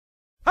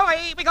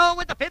Away we go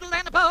with the fiddle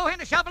and the bow and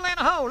the shovel and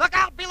the hoe. Look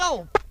out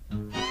below.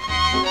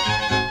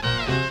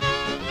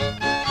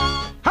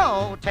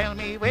 Oh, tell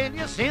me, will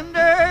you,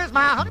 cinders,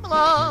 my honey, my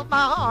love,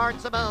 my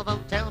heart's above. Oh,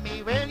 tell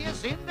me, will you,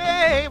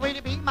 Cindy, will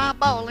you be my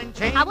ball and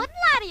chain? I wouldn't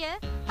lie to you.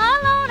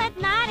 Alone at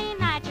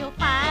nighty-night you'll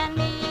find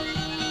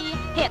me.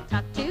 It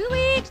took 2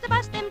 weeks to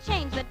bust them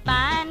chains that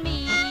bind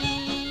me.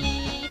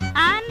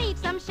 I need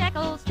some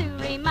shekels to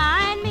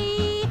remind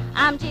me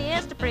I'm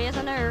just a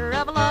prisoner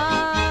of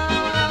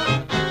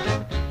love.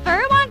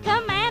 For one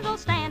command I'll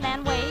stand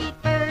and wait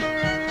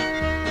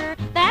for.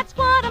 That's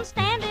what I'm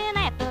standing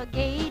at the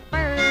gate for.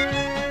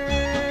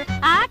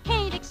 I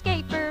can't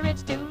escape for,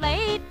 it's too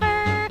late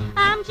for.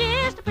 I'm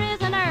just a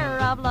prisoner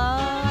of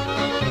love.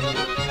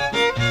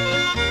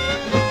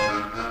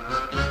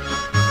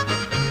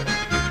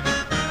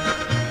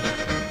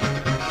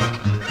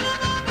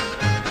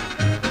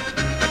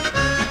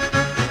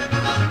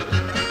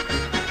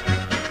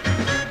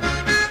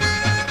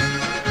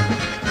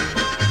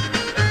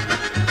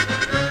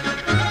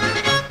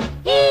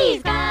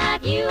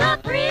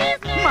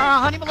 My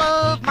honey, my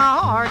love, my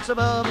heart's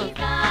above. He's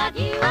got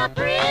you a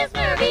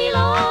prisoner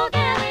below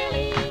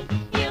Galilee.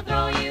 He'll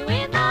throw you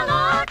in the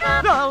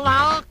lockup. The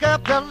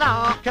lockup, the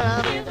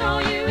lockup. He'll throw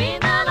you in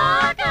the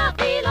lockup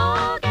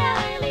below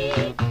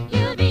Galilee.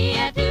 You'll be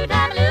a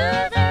two-time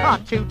loser. A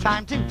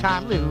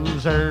two-time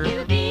loser.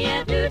 You'll be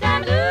a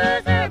two-time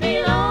loser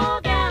below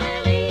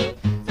Galilee.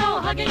 So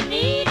hug him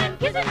neat and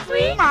kiss him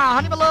sweet. My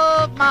honey, my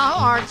love, my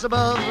heart's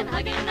above. And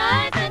hug him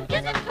nice and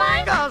kiss him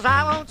twice. 'Cause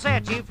I won't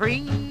set you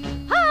free.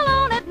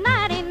 Alone at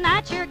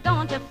nighty-night you're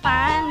going to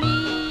find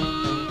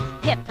me.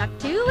 It took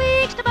 2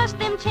 weeks to bust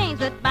them chains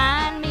that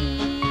bind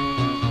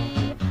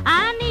me.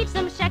 I need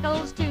some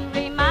shekels to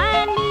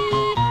remind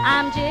me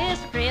I'm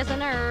just a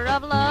prisoner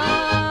of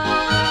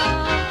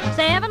love.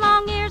 7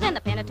 long years in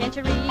the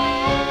penitentiary.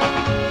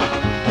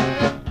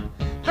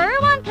 For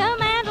one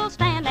command I'll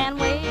stand and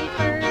wait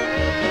for.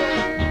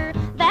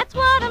 That's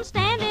what I'm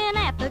standing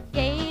at the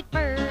gate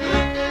for.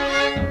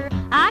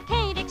 I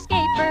can't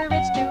escape for,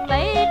 it's too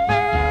late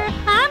for.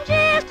 I'm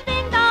just a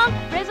ding-dong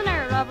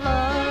prisoner of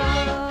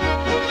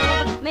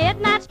love.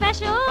 Midnight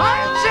special,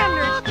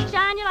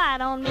 shine your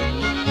light on me.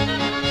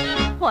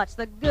 What's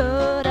the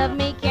good of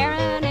me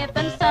caring if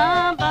them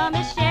some bum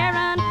is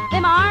sharing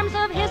them arms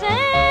of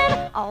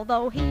his'n?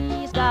 Although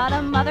he's got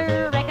a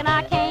mother, reckon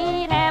I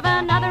can't have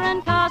another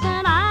one, 'cause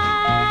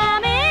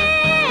I'm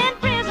in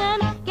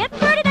prison. Getting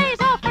 30 days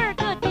off for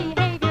good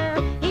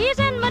behavior. He's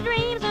in my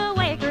dreams,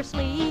 awake or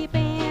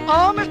sleeping.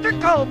 Oh, Mr.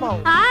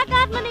 Como. I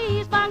got my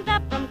knees bunged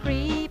up from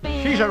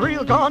creeping. She's a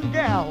real gone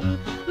gal.